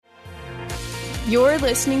You're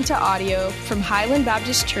listening to audio from Highland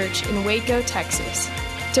Baptist Church in Waco, Texas.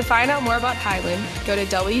 To find out more about Highland, go to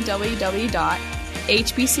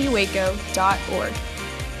www.hbcwaco.org.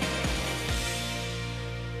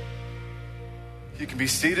 You can be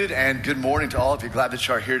seated, and good morning to all of you. Glad that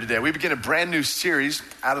you are here today. We begin a brand new series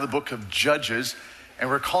out of the book of Judges, and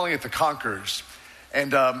we're calling it The Conquerors.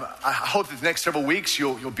 And I hope that the next several weeks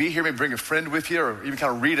you'll be here, maybe bring a friend with you, or even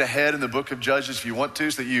kind of read ahead in the book of Judges if you want to,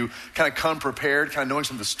 so that you kind of come prepared, kind of knowing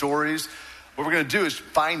some of the stories. What we're going to do is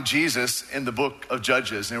find Jesus in the book of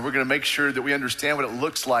Judges, and we're going to make sure that we understand what it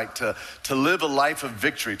looks like to live a life of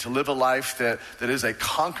victory, to live a life that is a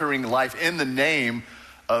conquering life in the name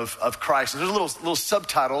of Christ. And there's a little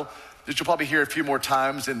subtitle that you'll probably hear a few more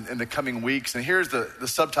times in the coming weeks. And here's the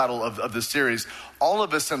subtitle of the series. All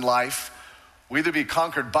of us in life will either be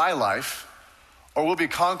conquered by life, or we'll be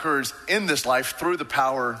conquerors in this life through the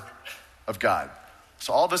power of God.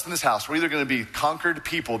 So all of us in this house, we're either going to be conquered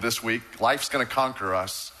people this week, life's going to conquer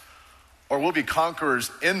us, or we'll be conquerors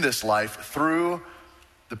in this life through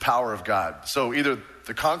the power of God. So either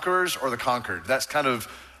the conquerors or the conquered. That's kind of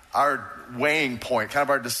our weighing point, kind of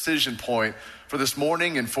our decision point for this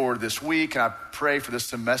morning and for this week. And I pray for this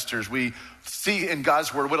semester as we see in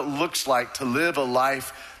God's word what it looks like to live a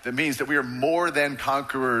life that means that we are more than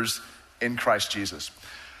conquerors in Christ Jesus.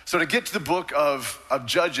 So to get to the book of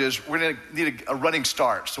Judges, we're going to need a running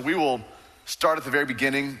start. So we will start at the very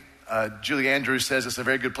beginning. Julie Andrews says it's a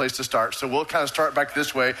very good place to start. So we'll kind of start back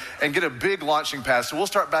this way and get a big launching pad. So we'll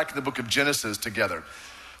start back in the book of Genesis together.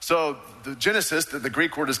 So the Genesis, the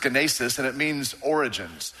Greek word is genesis, and it means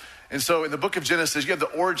origins. And so in the book of Genesis, you have the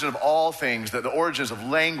origin of all things, the origins of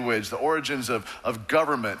language, the origins of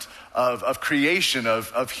government, of creation,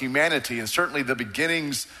 of humanity, and certainly the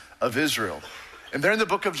beginnings of Israel. And there in the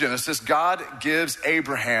book of Genesis, God gives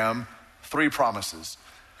Abraham 3 promises.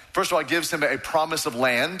 First of all, he gives him a promise of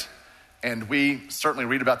land, and we certainly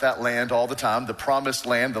read about that land all the time, the promised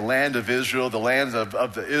land, the land of Israel, the land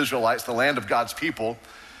of the Israelites, the land of God's people.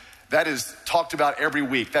 That is talked about every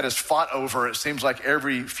week. That is fought over, it seems like,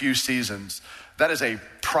 every few seasons. That is a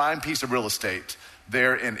prime piece of real estate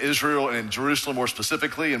there in Israel and in Jerusalem more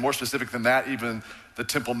specifically, and more specific than that, even the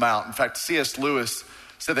Temple Mount. In fact, C.S. Lewis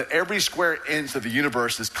said that every square inch of the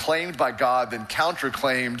universe is claimed by God, then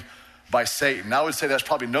counterclaimed by Satan. I would say that's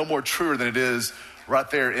probably no more truer than it is right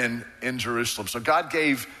there in Jerusalem. So God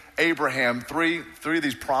gave Abraham three of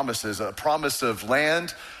these promises: a promise of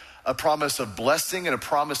land, a promise of blessing, and a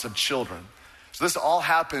promise of children. So this all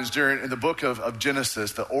happens in the book of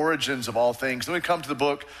Genesis, the origins of all things. Then we come to the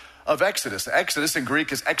book of Exodus. Exodus in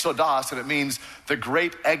Greek is exodos, and it means the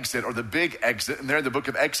great exit or the big exit. And there in the book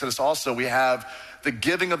of Exodus also we have the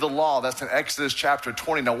giving of the law. That's in Exodus chapter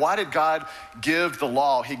 20. Now, why did God give the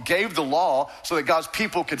law? He gave the law so that God's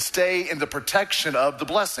people could stay in the protection of the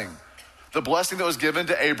blessing. The blessing that was given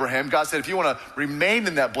to Abraham, God said, if you want to remain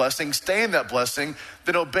in that blessing, stay in that blessing,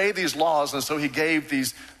 then obey these laws. And so he gave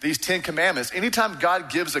these 10 commandments. Anytime God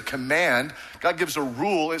gives a command, God gives a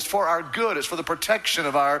rule, it's for our good. It's for the protection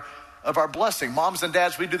of our blessing. Moms and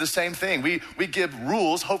dads, we do the same thing. We give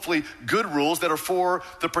rules, hopefully good rules, that are for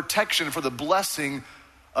the protection, for the blessing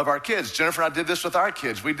of our kids. Jennifer and I did this with our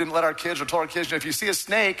kids. We didn't let our kids, or told our kids, if you see a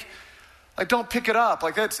snake, don't pick it up.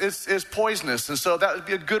 It's poisonous. And so that would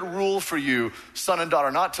be a good rule for you, son and daughter,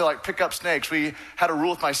 not to pick up snakes. We had a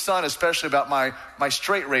rule with my son, especially about my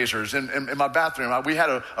straight razors in my bathroom. We had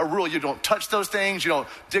a rule: you don't touch those things, you don't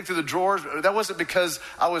dig through the drawers. That wasn't because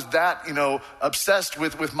I was that, obsessed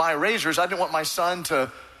with my razors. I didn't want my son to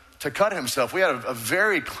cut himself. We had a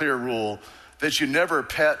very clear rule that you never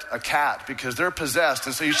pet a cat because they're possessed.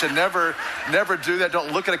 And so you should never do that.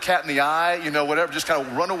 Don't look at a cat in the eye, whatever. Just kind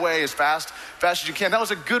of run away as fast as you can. That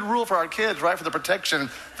was a good rule for our kids, right? For the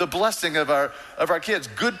protection, the blessing of our kids.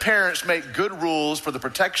 Good parents make good rules for the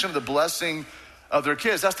protection, the blessing of their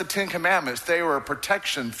kids. That's the 10 commandments. They were a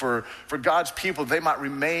protection for God's people. They might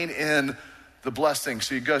remain in the blessing.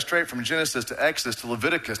 So you go straight from Genesis to Exodus to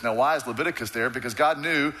Leviticus. Now, why is Leviticus there? Because God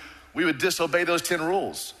knew we would disobey those 10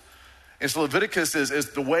 rules. And so Leviticus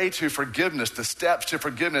is the way to forgiveness, the steps to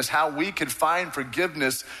forgiveness, how we can find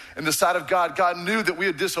forgiveness in the sight of God. God knew that we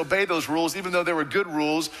would disobey those rules, even though they were good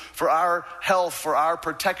rules for our health, for our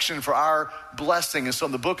protection, for our blessing. And so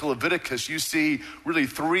in the book of Leviticus, you see really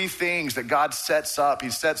 3 things that God sets up.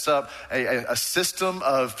 He sets up a system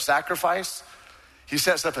of sacrifice. He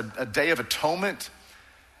sets up a day of atonement.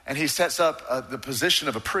 And he sets up the position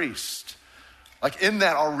of a priest. Like in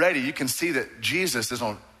that already, you can see that Jesus is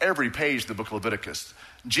on every page of the book of Leviticus.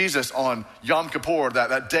 Jesus on Yom Kippur,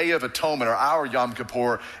 that day of atonement, or our Yom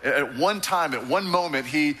Kippur, at one time, at one moment,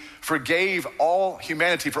 he forgave all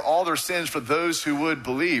humanity for all their sins for those who would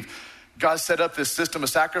believe. God set up this system of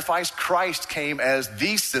sacrifice. Christ came as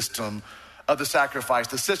the system of the sacrifice.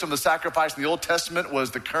 The system of the sacrifice in the Old Testament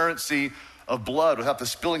was the currency of blood. Without the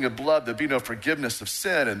spilling of blood, there'd be no forgiveness of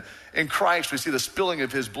sin. And in Christ, we see the spilling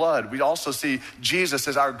of his blood. We also see Jesus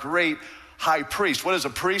as our great high priest. What is a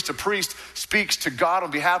priest? A priest speaks to God on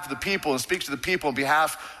behalf of the people and speaks to the people on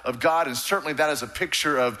behalf of God. And certainly that is a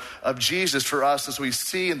picture of Jesus for us as we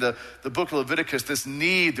see in the book of Leviticus, this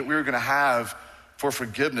need that we're going to have for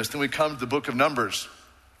forgiveness. Then we come to the book of Numbers,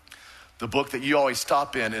 the book that you always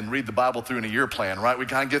stop in and read the Bible through in a year plan, right? We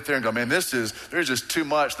kind of get there and go, man, there's just too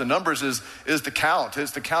much. The Numbers is the count.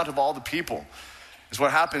 It's the count of all the people. Is what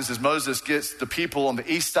happens is Moses gets the people on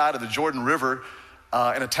the east side of the Jordan River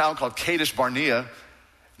in a town called Kadesh Barnea.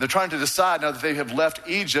 They're trying to decide now that they have left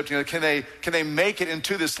Egypt, can they make it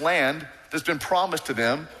into this land that's been promised to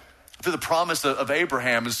them through the promise of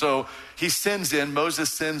Abraham? And so Moses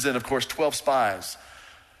sends in, of course, 12 spies.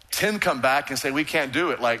 10 come back and say, we can't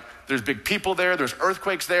do it. Like, there's big people there, there's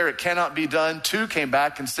earthquakes there, it cannot be done. 2 came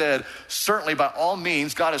back and said, certainly by all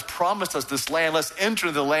means, God has promised us this land. Let's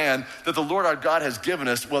enter the land that the Lord our God has given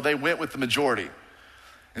us. Well, they went with the majority.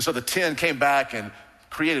 And so the 10 came back and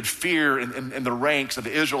created fear in the ranks of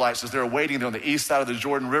the Israelites as they're waiting there on the east side of the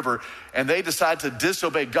Jordan River. And they decide to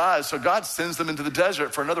disobey God. So God sends them into the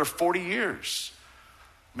desert for another 40 years.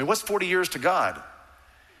 I mean, what's 40 years to God?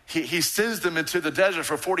 He sends them into the desert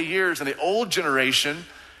for 40 years. And the old generation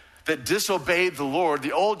that disobeyed the Lord,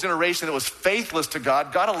 the old generation that was faithless to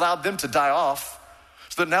God, God allowed them to die off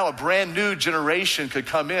so that now a brand new generation could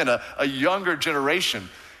come in, a younger generation.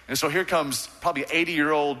 And so here comes probably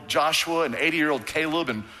 80-year-old Joshua and 80-year-old Caleb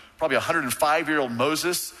and probably 105-year-old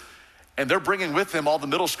Moses. And they're bringing with them all the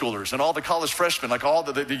middle schoolers and all the college freshmen, like all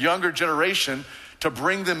the younger generation, to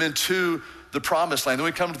bring them into the promised land. Then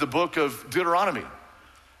we come to the book of Deuteronomy.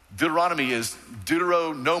 Deuteronomy is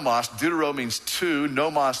deuteronomos. Deutero means two,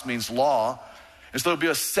 nomos means law. And so there'll be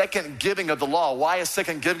a second giving of the law. Why a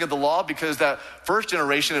second giving of the law? Because that first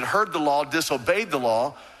generation had heard the law, disobeyed the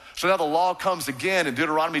law. So now the law comes again in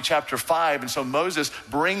Deuteronomy chapter 5. And so Moses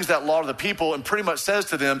brings that law to the people and pretty much says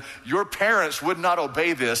to them, your parents would not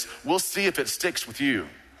obey this. We'll see if it sticks with you.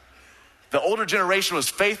 The older generation was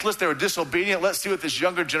faithless. They were disobedient. Let's see what this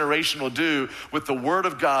younger generation will do with the word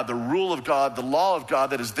of God, the rule of God, the law of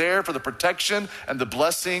God that is there for the protection and the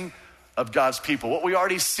blessing of God's people. What we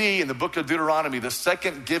already see in the book of Deuteronomy, the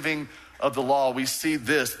second giving of the law, we see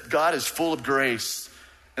this. God is full of grace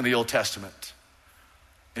in the Old Testament.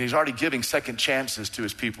 And he's already giving second chances to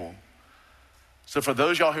his people. So for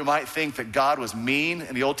those of y'all who might think that God was mean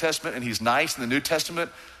in the Old Testament and he's nice in the New Testament,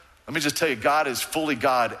 let me just tell you, God is fully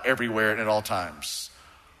God everywhere and at all times.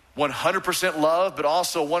 100% love, but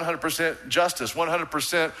also 100% justice,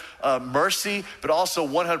 100% mercy, but also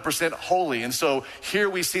 100% holy. And so here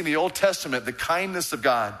we see in the Old Testament the kindness of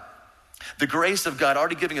God, the grace of God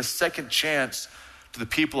already giving a second chance to the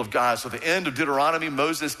people of God. So at the end of Deuteronomy,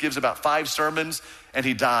 Moses gives about 5 sermons and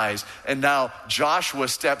he dies. And now Joshua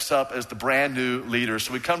steps up as the brand new leader.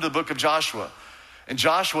 So we come to the book of Joshua. And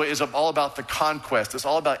Joshua is all about the conquest. It's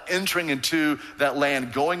all about entering into that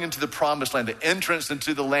land, going into the promised land, the entrance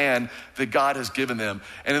into the land that God has given them.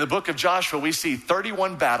 And in the book of Joshua, we see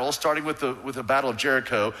 31 battles, starting with the battle of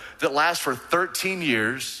Jericho, that last for 13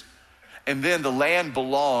 years. And then the land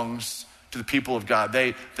belongs to the people of God.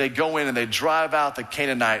 They go in and they drive out the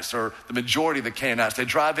Canaanites, or the majority of the Canaanites. They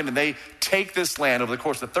drive in and they take this land over the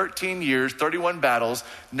course of 13 years, 31 battles.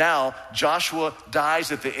 Now Joshua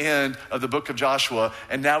dies at the end of the book of Joshua,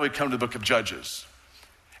 and now we come to the book of Judges.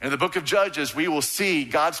 And in the book of Judges, we will see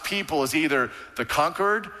God's people as either the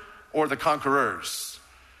conquered or the conquerors.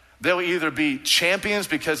 They'll either be champions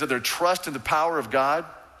because of their trust in the power of God,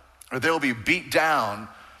 or they'll be beat down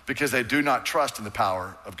because they do not trust in the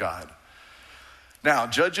power of God. Now,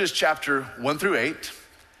 Judges chapter 1 through 8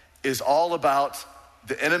 is all about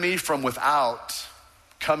the enemy from without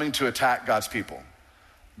coming to attack God's people.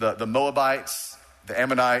 The Moabites, the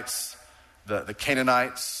Ammonites, the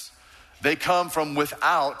Canaanites, they come from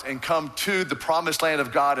without and come to the promised land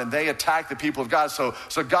of God, and they attack the people of God. So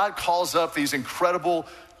God calls up these incredible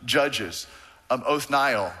judges,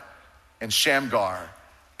 Othniel and Shamgar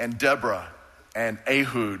and Deborah and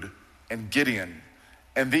Ehud and Gideon.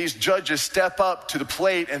 And these judges step up to the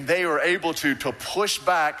plate and they are able to push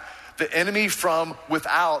back the enemy from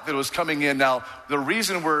without that was coming in. Now, the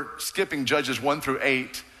reason we're skipping Judges 1 through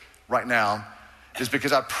 8 right now is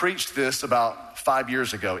because I preached this about 5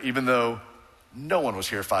 years ago, even though no one was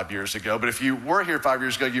here 5 years ago. But if you were here 5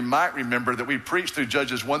 years ago, you might remember that we preached through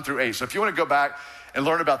Judges 1 through 8. So if you want to go back and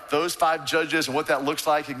learn about those 5 judges and what that looks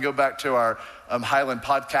like, you can go back to our Highland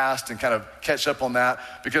podcast and kind of catch up on that.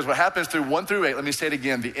 Because what happens through 1 through 8, let me say it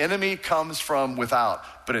again, the enemy comes from without.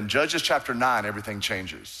 But in Judges chapter 9, everything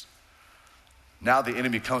changes. Now the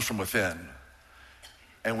enemy comes from within.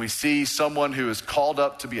 And we see someone who is called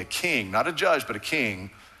up to be a king, not a judge, but a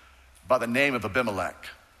king, by the name of Abimelech.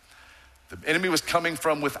 The enemy was coming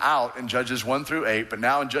from without in Judges 1 through 8, but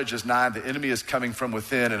now in Judges 9, the enemy is coming from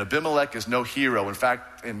within, and Abimelech is no hero. In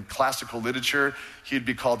fact, in classical literature, he'd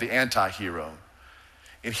be called the anti-hero.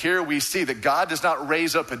 And here we see that God does not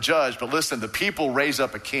raise up a judge, but listen, the people raise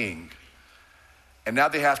up a king. And now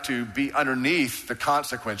they have to be underneath the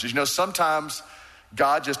consequences. You know, sometimes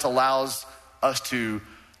God just allows us to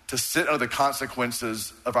sit under the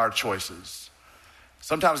consequences of our choices.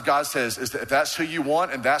 Sometimes God says, if that's who you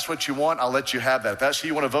want and that's what you want, I'll let you have that. If that's who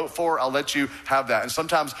you want to vote for, I'll let you have that. And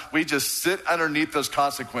sometimes we just sit underneath those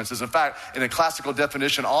consequences. In fact, in a classical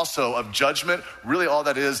definition also of judgment, really all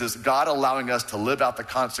that is God allowing us to live out the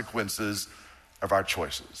consequences of our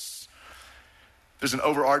choices. There's an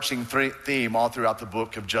overarching theme all throughout the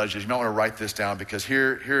book of Judges. You might want to write this down because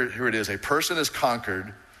here it is. A person is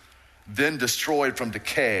conquered, then destroyed from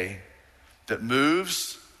decay that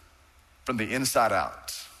moves from the inside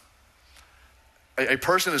out. A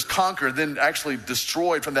person is conquered, then actually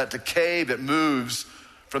destroyed from that decay that moves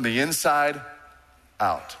from the inside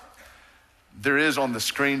out. There is on the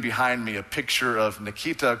screen behind me a picture of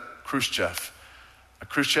Nikita Khrushchev.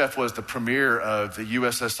 Khrushchev was the premier of the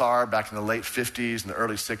USSR back in the late 50s and the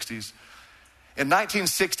early 60s. In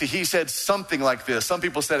 1960, he said something like this. Some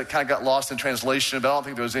people said it kind of got lost in translation, but I don't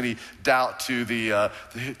think there was any doubt to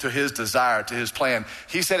his desire, to his plan.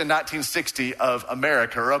 He said in 1960 of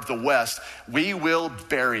America, or of the West, we will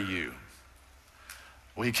bury you.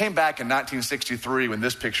 Well, he came back in 1963 when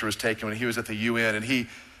this picture was taken, when he was at the UN, and he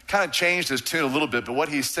kind of changed his tune a little bit, but what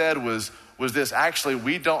he said was this: actually,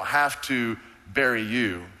 we don't have to bury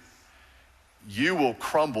you. You will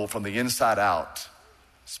crumble from the inside out,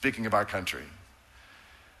 speaking of our country.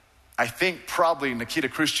 I think probably Nikita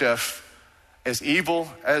Khrushchev, as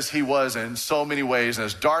evil as he was in so many ways, and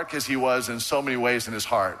as dark as he was in so many ways in his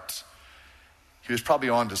heart, he was probably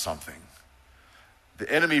onto something.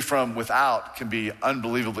 The enemy from without can be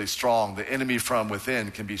unbelievably strong. The enemy from within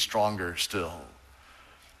can be stronger still.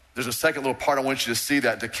 There's a second little part I want you to see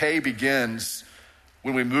that. Decay begins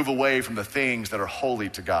when we move away from the things that are holy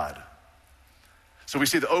to God. So we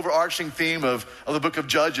see the overarching theme of the book of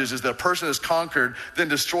Judges is that a person is conquered, then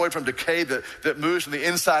destroyed from decay that moves from the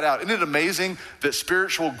inside out. Isn't it amazing that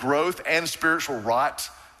spiritual growth and spiritual rot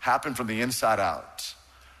happen from the inside out?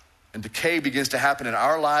 And decay begins to happen in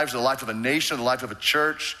our lives, in the life of a nation, the life of a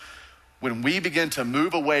church, when we begin to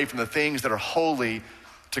move away from the things that are holy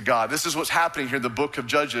to God. This is what's happening here in the book of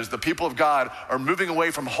Judges. The people of God are moving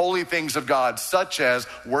away from holy things of God, such as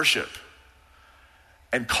worship,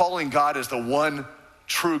 and calling God as the one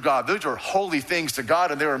true God. Those are holy things to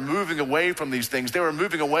God, and they were moving away from these things. They were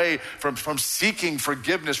moving away from seeking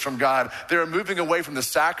forgiveness from God. They were moving away from the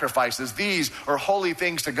sacrifices. These are holy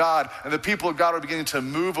things to God, and the people of God are beginning to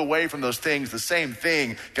move away from those things. The same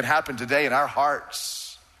thing can happen today in our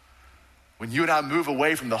hearts. When you and I move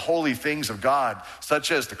away from the holy things of God,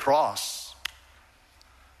 such as the cross.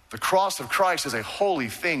 The cross of Christ is a holy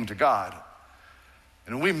thing to God.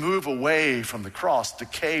 And when we move away from the cross,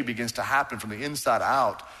 decay begins to happen from the inside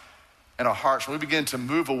out in our hearts. When we begin to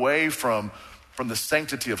move away from the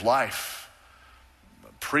sanctity of life,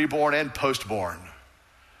 preborn and postborn,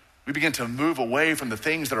 we begin to move away from the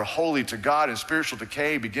things that are holy to God, and spiritual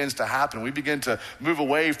decay begins to happen. We begin to move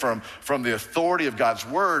away from the authority of God's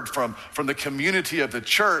word, from the community of the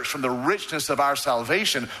church, from the richness of our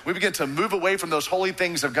salvation. We begin to move away from those holy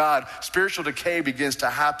things of God. Spiritual decay begins to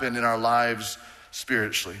happen in our lives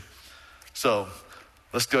spiritually. So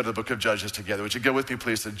let's go to the book of Judges together. Would you go with me,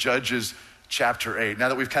 please, to Judges chapter 8. Now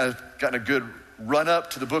that we've kind of gotten a good run up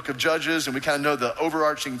to the book of Judges and we kind of know the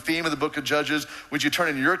overarching theme of the book of Judges, would you turn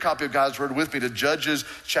in your copy of God's word with me to Judges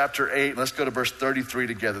chapter 8? And let's go to verse 33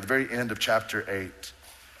 together, the very end of chapter 8.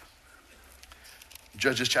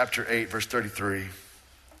 Judges chapter 8, verse 33.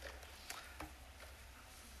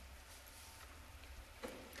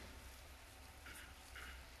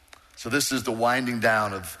 So this is the winding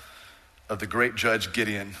down of the great judge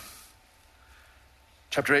Gideon.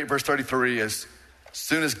 Chapter 8, verse 33, as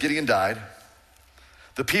soon as Gideon died,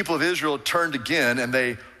 the people of Israel turned again and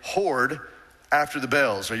they whored after the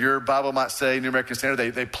Baals. Or your Bible might say, New American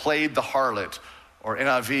Standard, they played the harlot. Or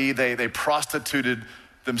NIV, they prostituted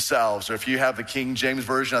themselves. Or if you have the King James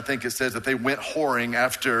Version, I think it says that they went whoring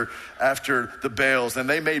after the Baals, and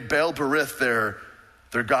they made Baal-berith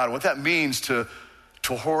their God. What that means to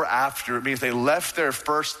whore after, it means they left their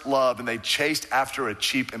first love and they chased after a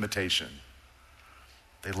cheap imitation.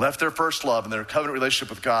 They left their first love and their covenant relationship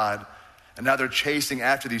with God, and now they're chasing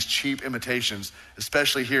after these cheap imitations,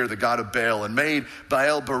 especially here, the God of Baal, and made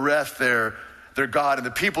Baal-berith their God. And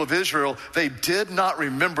the people of Israel, they did not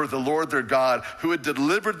remember the Lord their God, who had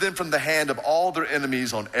delivered them from the hand of all their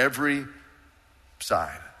enemies on every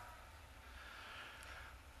side.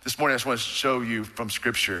 This morning, I just want to show you from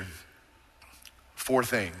Scripture 4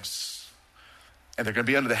 things. And they're going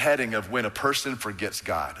to be under the heading of when a person forgets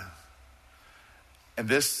God. And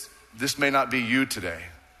this may not be you today.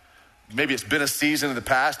 Maybe it's been a season in the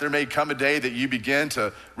past. There may come a day that you begin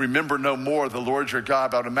to remember no more the Lord your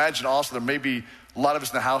God. But I would imagine also there may be a lot of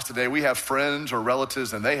us in the house today. We have friends or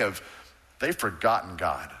relatives and they've forgotten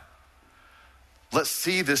God. Let's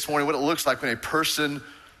see this morning what it looks like when a person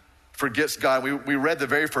forgets God. We read the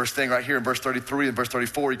very first thing right here in verse 33 and verse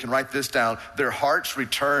 34. You can write this down. Their hearts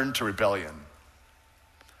return to rebellion.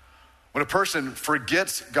 When a person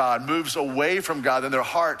forgets God, moves away from God, then their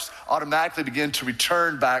hearts automatically begin to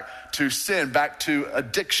return back to sin, back to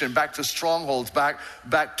addiction, back to strongholds,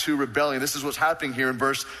 back to rebellion. This is what's happening here in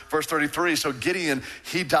verse 33. So Gideon,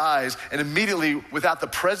 he dies, and immediately, without the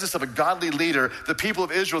presence of a godly leader, the people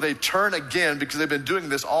of Israel, they turn again, because they've been doing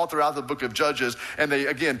this all throughout the book of Judges, and they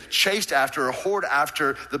again chased after or whored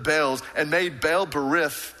after the Baals and made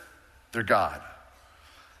Baal-berith their God.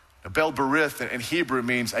 Now, Baal-berith in Hebrew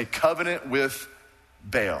means a covenant with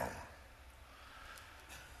Baal.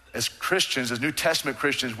 As Christians, as New Testament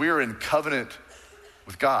Christians, we are in covenant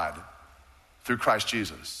with God through Christ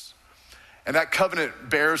Jesus. And that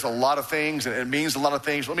covenant bears a lot of things, and it means a lot of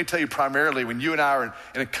things. Let me tell you primarily, when you and I are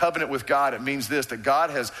in a covenant with God, it means this, that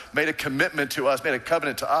God has made a commitment to us, made a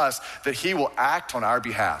covenant to us, that he will act on our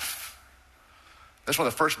behalf. That's one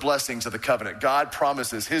of the first blessings of the covenant. God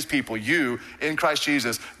promises his people, you, in Christ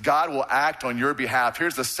Jesus, God will act on your behalf.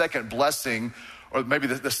 Here's the second blessing, or maybe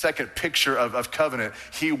the second picture of covenant.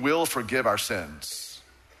 He will forgive our sins.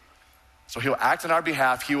 So he'll act on our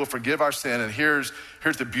behalf. He will forgive our sin. And here's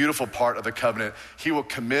the beautiful part of the covenant. He will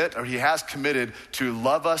commit, or he has committed, to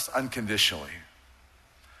love us unconditionally.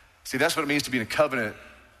 See, that's what it means to be in a covenant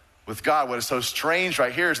with God. What is so strange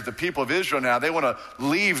right here is that the people of Israel now, they want to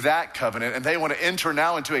leave that covenant and they want to enter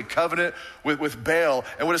now into a covenant with Baal.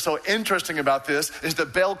 And what is so interesting about this is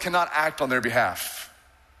that Baal cannot act on their behalf.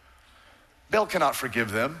 Baal cannot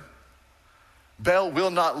forgive them. Baal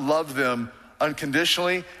will not love them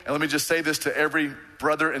unconditionally. And let me just say this to every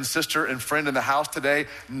brother and sister and friend in the house today.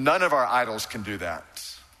 None of our idols can do that.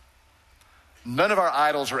 None of our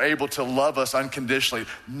idols are able to love us unconditionally.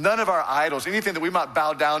 None of our idols, anything that we might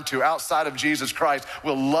bow down to outside of Jesus Christ,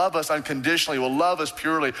 will love us unconditionally, will love us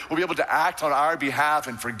purely, will be able to act on our behalf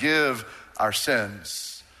and forgive our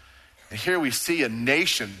sins. And here we see a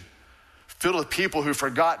nation filled with people who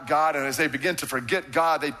forgot God, and as they begin to forget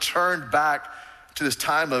God, they turned back to this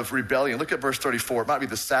time of rebellion. Look at verse 34. It might be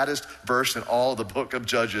the saddest verse in all the book of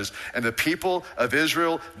Judges. And the people of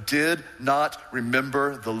Israel did not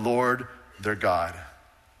remember the Lord their God.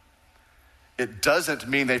 It doesn't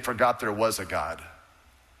mean they forgot there was a God.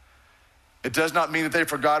 It does not mean that they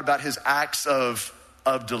forgot about his acts of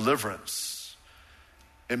deliverance.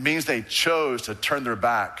 It means they chose to turn their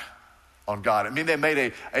back on God. It means they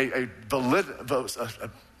made a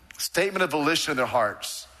statement of volition in their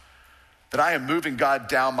hearts that I am moving God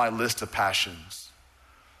down my list of passions.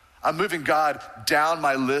 I'm moving God down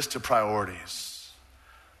my list of priorities.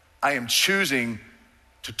 I am choosing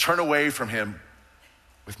to turn away from him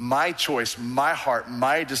with my choice, my heart,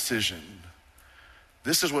 my decision.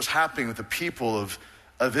 This is what's happening with the people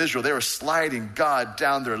of Israel. They were sliding God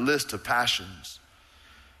down their list of passions.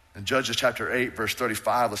 In Judges chapter 8, verse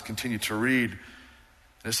 35, let's continue to read.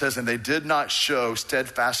 And it says, and they did not show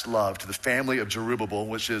steadfast love to the family of Jerubbaal,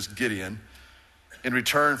 which is Gideon, in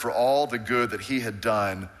return for all the good that he had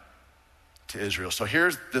done to Israel. So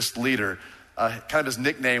here's this leader. Kind of his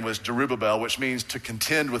nickname was Jerubbaal, which means to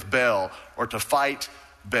contend with Baal or to fight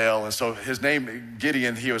Baal. And so his name,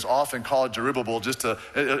 Gideon, he was often called Jerubbaal.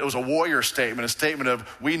 It was a warrior statement, a statement of,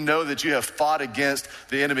 we know that you have fought against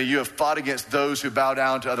the enemy. You have fought against those who bow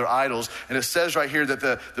down to other idols. And it says right here that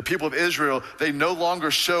the people of Israel, they no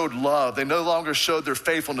longer showed love. They no longer showed their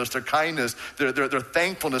faithfulness, their kindness, their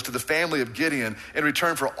thankfulness to the family of Gideon in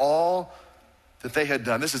return for all that they had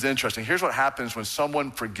done. This is interesting. Here's what happens when someone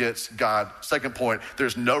forgets God. Second point,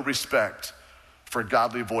 there's no respect for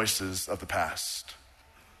godly voices of the past.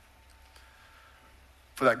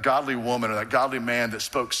 for that godly woman or that godly man that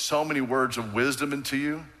spoke so many words of wisdom into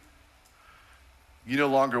you, you no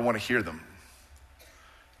longer want to hear them.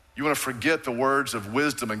 You want to forget the words of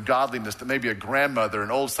wisdom and godliness that maybe a grandmother,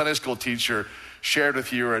 an old Sunday school teacher shared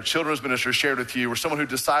with you, or a children's minister shared with you, or someone who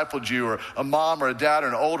discipled you, or a mom or a dad or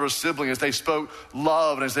an older sibling, as they spoke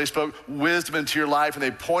love and as they spoke wisdom into your life and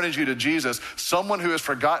they pointed you to Jesus. Someone who has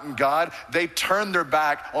forgotten God, they turn their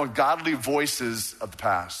back on godly voices of the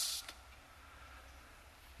past.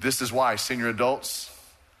 This is why, senior adults,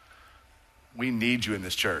 we need you in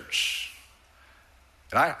this church.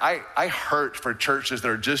 And I hurt for churches that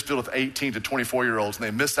are just filled with 18 to 24-year-olds and they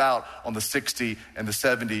miss out on the 60 and the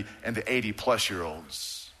 70 and the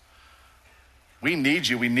 80-plus-year-olds. We need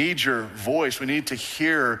you. We need your voice. We need to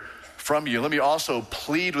hear from you. Let me also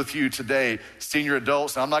plead with you today, senior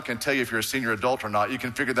adults. And I'm not going to tell you if you're a senior adult or not. You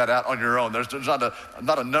can figure that out on your own. There's not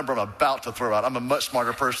a number I'm about to throw out. I'm a much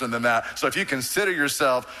smarter person than that. So if you consider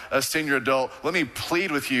yourself a senior adult, let me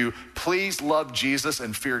plead with you. Please love Jesus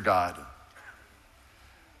and fear God.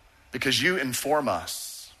 Because you inform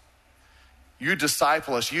us, you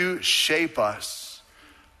disciple us, you shape us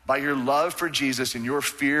by your love for Jesus and your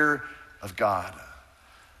fear of God.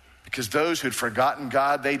 Because those who had forgotten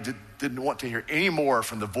God, they didn't want to hear any more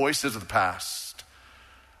from the voices of the past.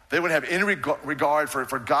 They wouldn't have any regard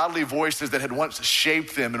for godly voices that had once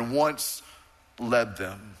shaped them and once led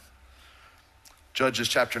them. Judges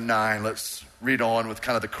chapter 9, let's read on with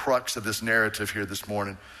kind of the crux of this narrative here this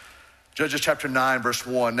morning. Judges chapter 9, verse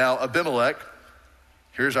 1. Now Abimelech,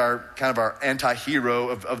 here's our anti-hero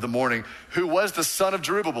of the morning, who was the son of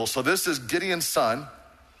Jerubbaal. So this is Gideon's son,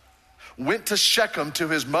 went to Shechem to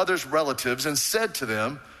his mother's relatives and said to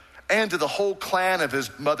them and to the whole clan of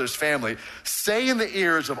his mother's family, say in the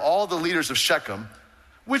ears of all the leaders of Shechem,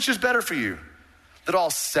 which is better for you, that all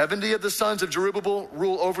 70 of the sons of Jerubbaal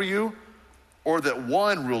rule over you, or that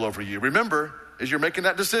one rule over you? Remember, as you're making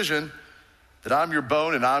that decision, that I'm your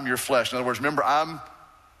bone and I'm your flesh. In other words, remember,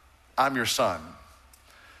 I'm your son.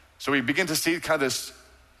 So we begin to see kind of this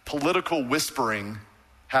political whispering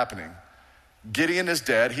happening. Gideon is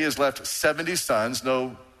dead. He has left 70 sons,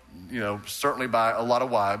 certainly by a lot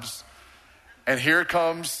of wives. And here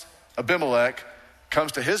comes Abimelech,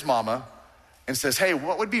 comes to his mama and says, hey,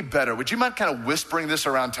 what would be better? Would you mind kind of whispering this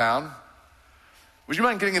around town? Would you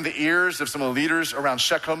mind getting in the ears of some of the leaders around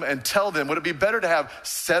Shechem and tell them, would it be better to have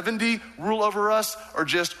 70 rule over us or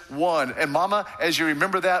just one? And mama, as you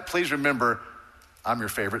remember that, please remember, I'm your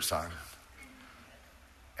favorite son.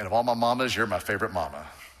 And of all my mamas, you're my favorite mama.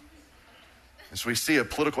 And so we see a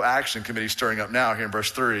political action committee stirring up now here in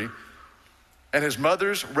verse 3. And his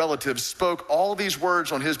mother's relatives spoke all these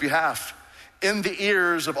words on his behalf in the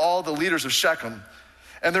ears of all the leaders of Shechem.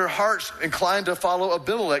 And their hearts inclined to follow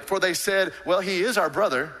Abimelech, for they said, well, he is our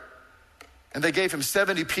brother. And they gave him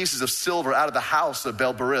 70 pieces of silver out of the house of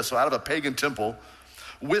Baal-berith, so out of a pagan temple,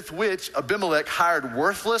 with which Abimelech hired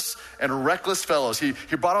worthless and reckless fellows. He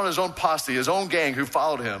brought on his own posse, his own gang who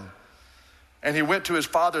followed him. And he went to his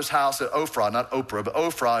father's house at Ophrah, not Oprah, but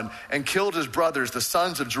Ophrah, and killed his brothers, the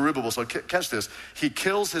sons of Jerubbaal. So catch this. He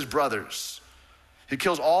kills his brothers. He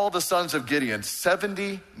kills all the sons of Gideon,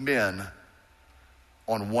 70 men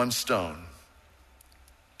on one stone.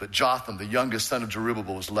 But Jotham, the youngest son of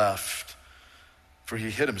Jerubbaal, was left, for he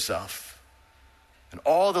hid himself. And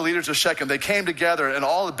all the leaders of Shechem, they came together, and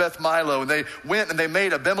all of Beth Milo, and they went and they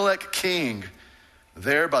made Abimelech king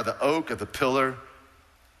there by the oak of the pillar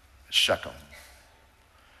at Shechem.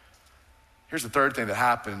 Here's the third thing that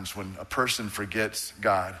happens when a person forgets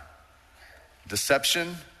God.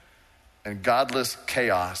 Deception and godless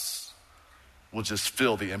chaos will just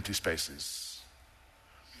fill the empty spaces.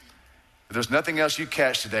 If there's nothing else you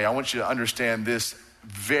catch today, I want you to understand this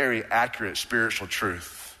very accurate spiritual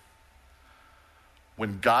truth.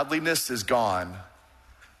 When godliness is gone,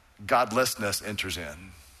 godlessness enters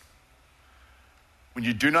in. When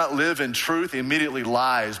you do not live in truth, immediately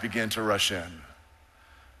lies begin to rush in.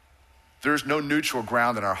 There's no neutral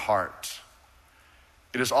ground in our heart.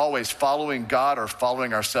 It is always following God or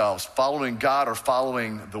following ourselves, following God or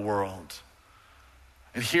following the world.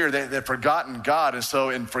 And here they've forgotten God. And so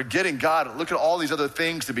in forgetting God, look at all these other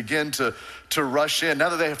things that begin to rush in. Now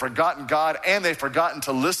that they have forgotten God and they've forgotten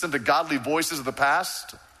to listen to godly voices of the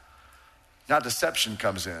past, now deception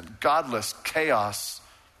comes in. Godless chaos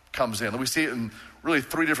comes in. We see it in really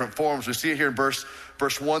three different forms. We see it here in verse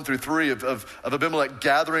 1 through 3 of Abimelech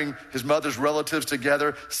gathering his mother's relatives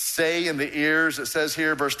together. Say in the ears, it says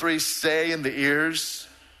here, verse 3, say in the ears.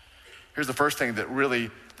 Here's the first thing that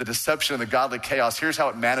really, the deception and the godly chaos, here's how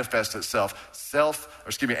it manifests itself.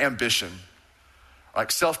 Ambition.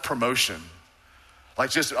 Like self-promotion. Like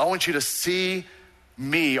just, I want you to see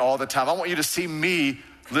me all the time. I want you to see me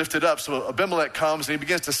lifted up. So Abimelech comes and he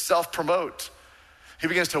begins to self-promote. He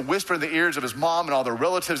begins to whisper in the ears of his mom and all the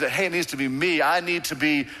relatives that, hey, it needs to be me. I need to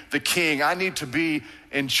be the king. I need to be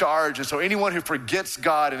in charge. And so anyone who forgets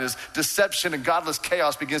God and his deception and godless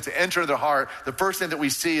chaos begins to enter their heart, the first thing that we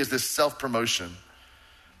see is this self-promotion.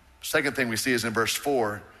 Second thing we see is in verse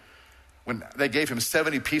 4, when they gave him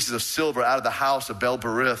 70 pieces of silver out of the house of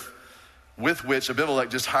Bel-Berith, with which Abimelech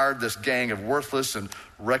just hired this gang of worthless and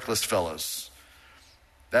reckless fellows.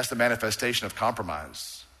 That's the manifestation of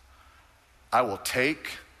compromise. I will take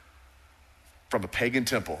from a pagan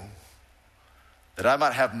temple that I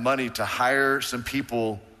might have money to hire some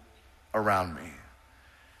people around me.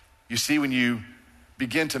 You see, when you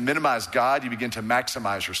begin to minimize God, you begin to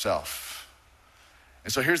maximize yourself.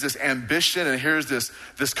 And so here's this ambition and here's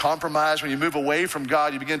this compromise. When you move away from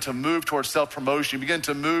God, you begin to move towards self-promotion. You begin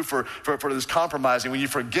to move for this compromising. When you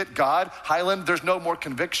forget God, Highland, there's no more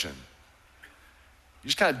conviction. You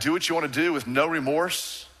just kind of do what you want to do with no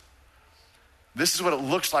remorse. This is what it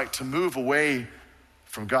looks like to move away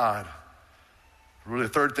from God. Really, the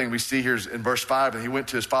third thing we see here is in verse 5, and he went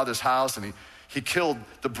to his father's house and he killed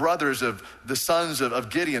the brothers of the sons of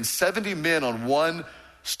Gideon, 70 men on one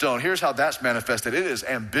stone. Here's how that's manifested. It is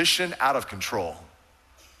ambition out of control.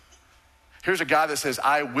 Here's a guy that says,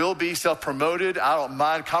 I will be self-promoted. I don't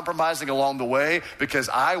mind compromising along the way because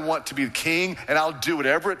I want to be the king and I'll do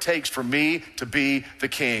whatever it takes for me to be the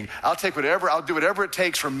king. I'll do whatever it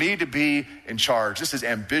takes for me to be in charge. This is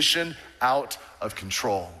ambition out of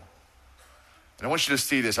control. And I want you to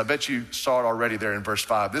see this. I bet you saw it already there in verse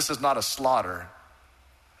 5. This is not a slaughter.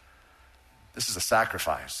 This is a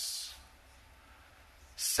sacrifice.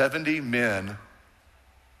 70 men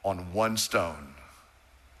on one stone.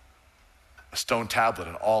 A stone tablet,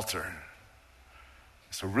 an altar.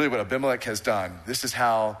 So really what Abimelech has done, this is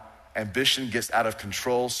how ambition gets out of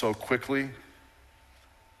control so quickly.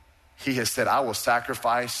 He has said, I will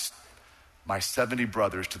sacrifice my 70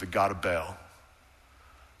 brothers to the god of Baal.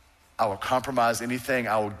 I will compromise anything.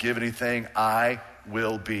 I will give anything. I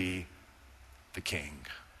will be the king.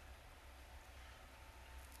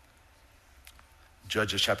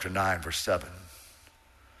 Judges chapter 9, verse 7.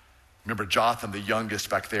 Remember Jotham, the youngest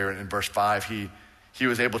back there in verse 5, he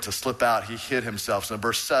was able to slip out. He hid himself. So in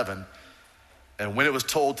verse 7, and when it was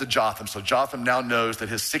told to Jotham, so Jotham now knows that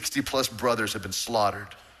his 60 plus brothers have been slaughtered,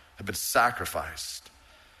 have been sacrificed.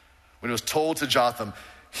 When it was told to Jotham,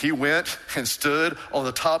 he went and stood on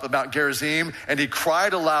the top of Mount Gerizim and he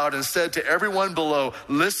cried aloud and said to everyone below,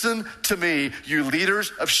 listen to me, you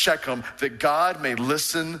leaders of Shechem, that God may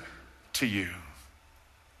listen to you.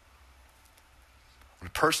 When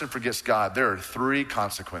a person forgets God, there are 3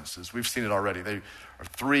 consequences. We've seen it already. They are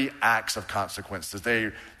 3 acts of consequences.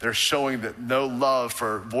 They're showing that no love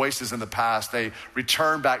for voices in the past. They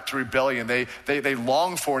return back to rebellion. They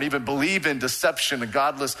long for and even believe in deception and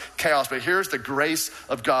godless chaos. But here's the grace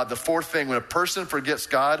of God. The fourth thing, when a person forgets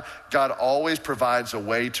God, God always provides a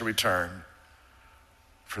way to return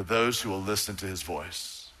for those who will listen to his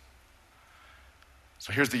voice.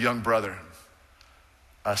 So here's the young brother.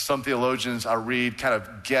 Some theologians I read kind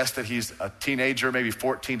of guess that he's a teenager, maybe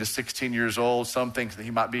 14 to 16 years old. Some think that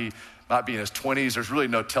he might be in his 20s. There's really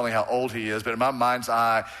no telling how old he is, but in my mind's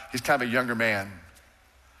eye, he's kind of a younger man.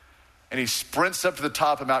 And he sprints up to the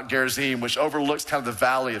top of Mount Gerizim, which overlooks kind of the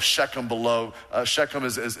valley of Shechem below. Shechem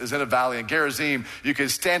is in a valley. And Gerizim, you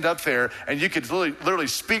could stand up there and you could literally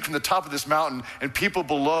speak from the top of this mountain and people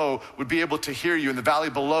below would be able to hear you in the valley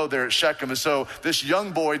below there at Shechem. And so this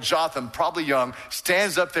young boy, Jotham, probably young,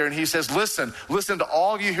 stands up there and he says, listen to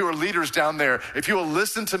all you who are leaders down there. If you will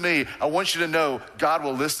listen to me, I want you to know God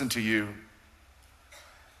will listen to you.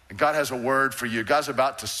 And God has a word for you. God's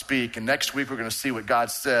about to speak. And next week, we're going to see what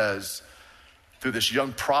God says through this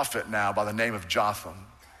young prophet now by the name of Jotham.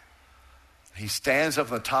 He stands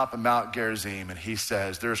up on the top of Mount Gerizim and he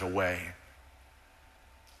says, there's a way.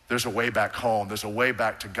 There's a way back home. There's a way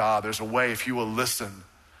back to God. There's a way if you will listen.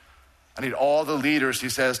 I need all the leaders, he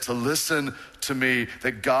says, to listen to me,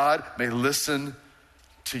 that God may listen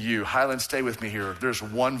to you. Highland, stay with me here. There's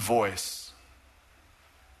one voice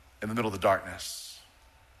in the middle of the darkness.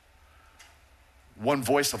 One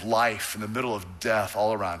voice of life in the middle of death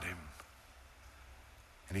all around him.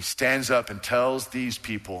 And he stands up and tells these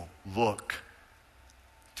people, look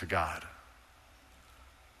to God.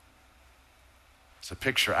 It's a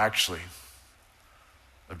picture actually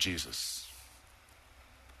of Jesus.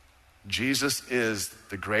 Jesus is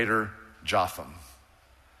the greater Jotham.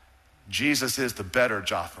 Jesus is the better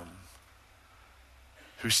Jotham,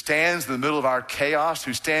 who stands in the middle of our chaos,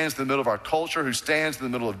 who stands in the middle of our culture, who stands in the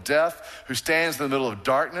middle of death, who stands in the middle of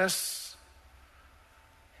darkness,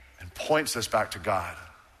 and points us back to God.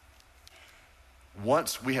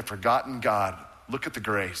 Once we have forgotten God, look at the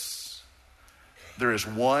grace. There is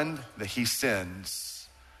one that he sends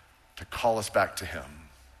to call us back to him.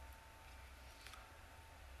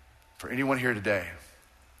 For anyone here today,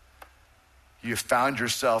 you have found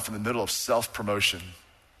yourself in the middle of self-promotion,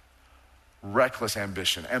 reckless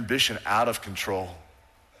ambition, ambition out of control,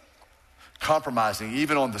 compromising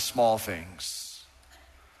even on the small things.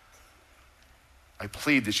 I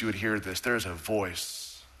plead that you would hear this. There is a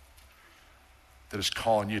voice that is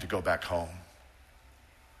calling you to go back home.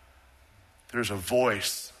 There's a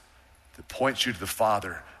voice that points you to the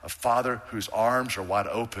Father, a Father whose arms are wide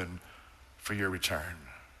open for your return.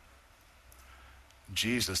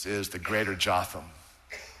 Jesus is the greater Jotham,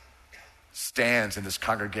 stands in this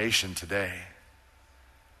congregation today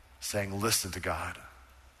saying, listen to God,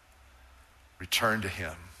 return to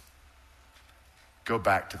him, go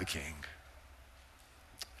back to the King.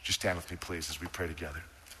 Would you stand with me, please, as we pray together?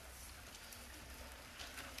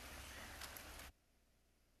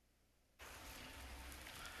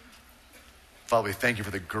 Father, we thank you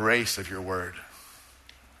for the grace of your word.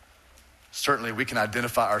 Certainly we can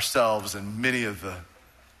identify ourselves in many of the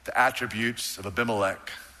attributes of Abimelech.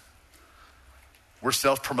 We're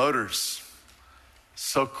self-promoters,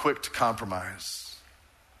 so quick to compromise.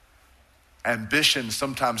 Ambition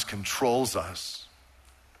sometimes controls us.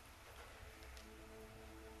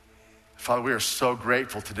 Father, we are so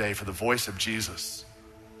grateful today for the voice of Jesus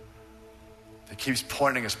that keeps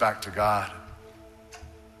pointing us back to God,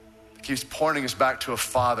 that keeps pointing us back to a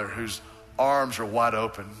Father whose arms are wide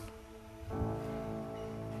open.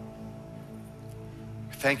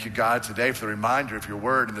 Thank you, God, today for the reminder of your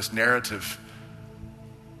word and this narrative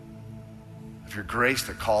of your grace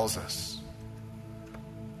that calls us,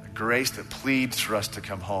 a grace that pleads for us to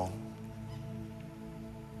come home.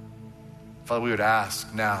 Father, we would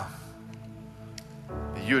ask now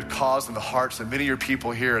that you would cause in the hearts of many of your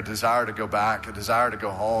people here a desire to go back, a desire to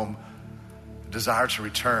go home, a desire to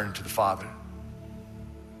return to the Father.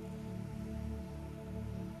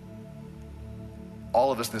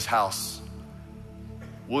 All of us in this house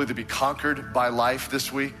will either be conquered by life this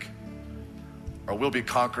week or we'll be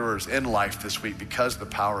conquerors in life this week because of the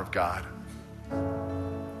power of God.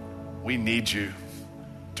 We need you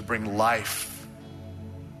to bring life.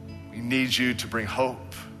 We need you to bring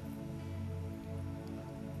hope.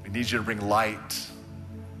 We need you to bring light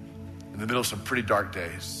in the middle of some pretty dark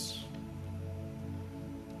days.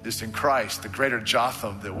 It's in Christ, the greater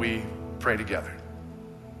Jotham, that we pray together.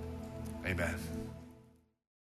 Amen.